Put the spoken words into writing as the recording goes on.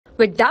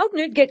With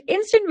Doubtnut, get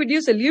instant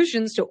video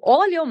solutions to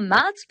all your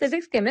maths,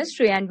 physics,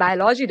 chemistry, and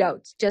biology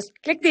doubts. Just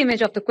click the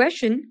image of the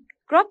question,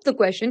 crop the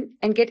question,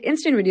 and get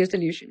instant video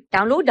solution.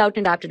 Download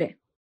Doubtnut app today.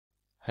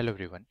 Hello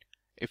everyone.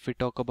 If we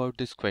talk about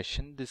this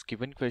question, this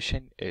given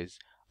question is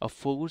a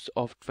force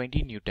of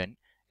 20 Newton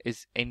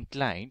is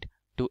inclined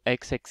to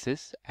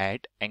x-axis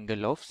at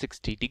angle of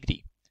 60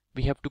 degree.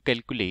 We have to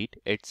calculate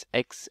its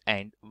x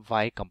and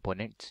y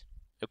components.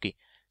 Okay,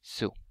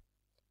 so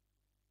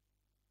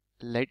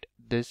let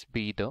this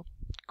be the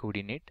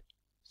coordinate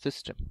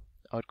system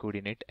or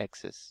coordinate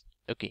axis.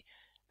 Okay,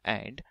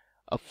 and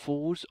a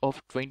force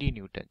of 20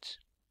 newtons.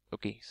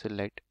 Okay, so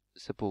let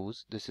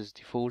suppose this is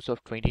the force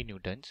of 20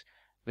 newtons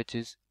which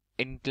is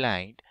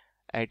inclined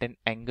at an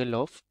angle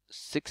of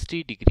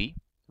 60 degree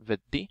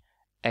with the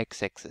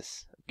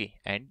x-axis.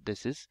 Okay, and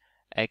this is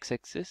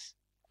x-axis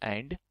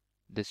and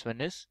this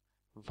one is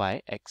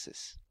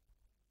y-axis.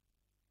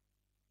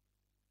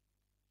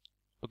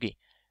 Okay,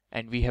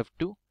 and we have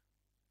to,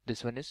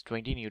 this one is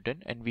 20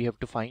 Newton and we have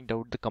to find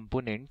out the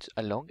components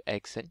along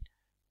x and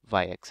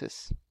y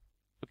axis.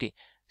 Okay,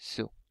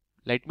 so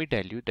let me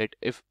tell you that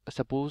if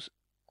suppose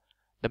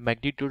the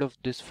magnitude of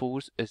this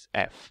force is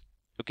F,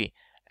 okay,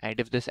 and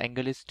if this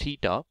angle is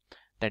theta,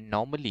 then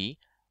normally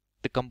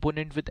the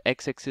component with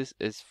x-axis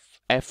is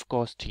F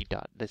cos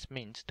theta. This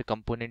means the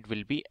component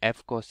will be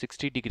F cos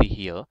 60 degree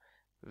here,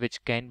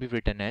 which can be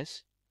written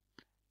as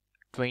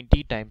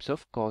 20 times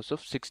of cos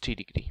of 60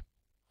 degree.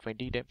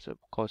 20 times of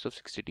cos of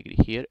 60 degree.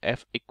 Here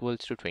F equals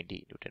to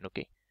 20 Newton.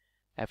 Okay,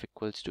 F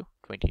equals to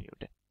 20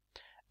 Newton.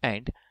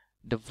 And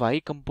the y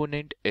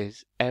component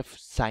is F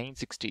sine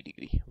 60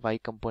 degree. Y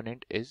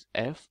component is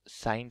F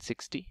sine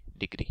 60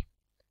 degree.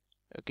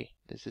 Okay,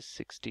 this is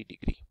 60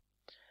 degree.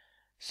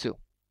 So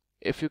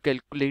if you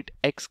calculate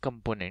x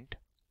component,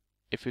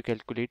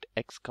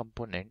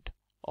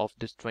 of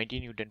this 20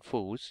 Newton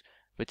force,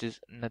 which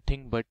is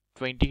nothing but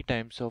 20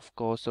 times of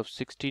cos of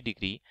 60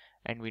 degree,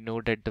 and we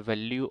know that the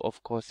value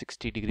of cos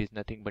 60 degree is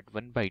nothing but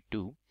 1 by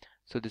 2.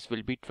 So this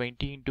will be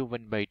 20 into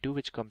 1 by 2,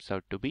 which comes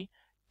out to be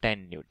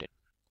 10 Newton.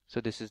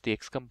 So this is the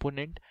x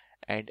component.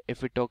 And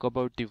if we talk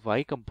about the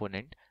y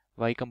component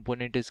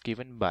is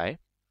given by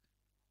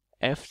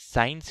F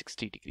sine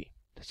 60 degree.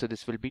 So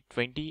this will be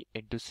 20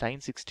 into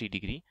sine 60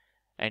 degree,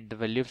 and the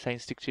value of sine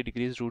 60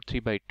 degree is root 3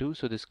 by 2.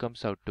 So this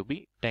comes out to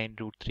be 10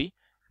 root 3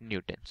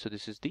 Newton. So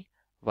this is the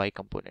y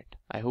component.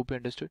 I hope you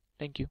understood.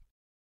 Thank you.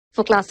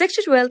 For class 6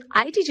 to 12,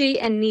 IIT JEE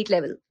and NEET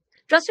level.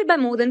 Trusted by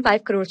more than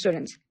 5 crore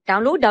students.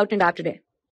 Download Doubtnut app today.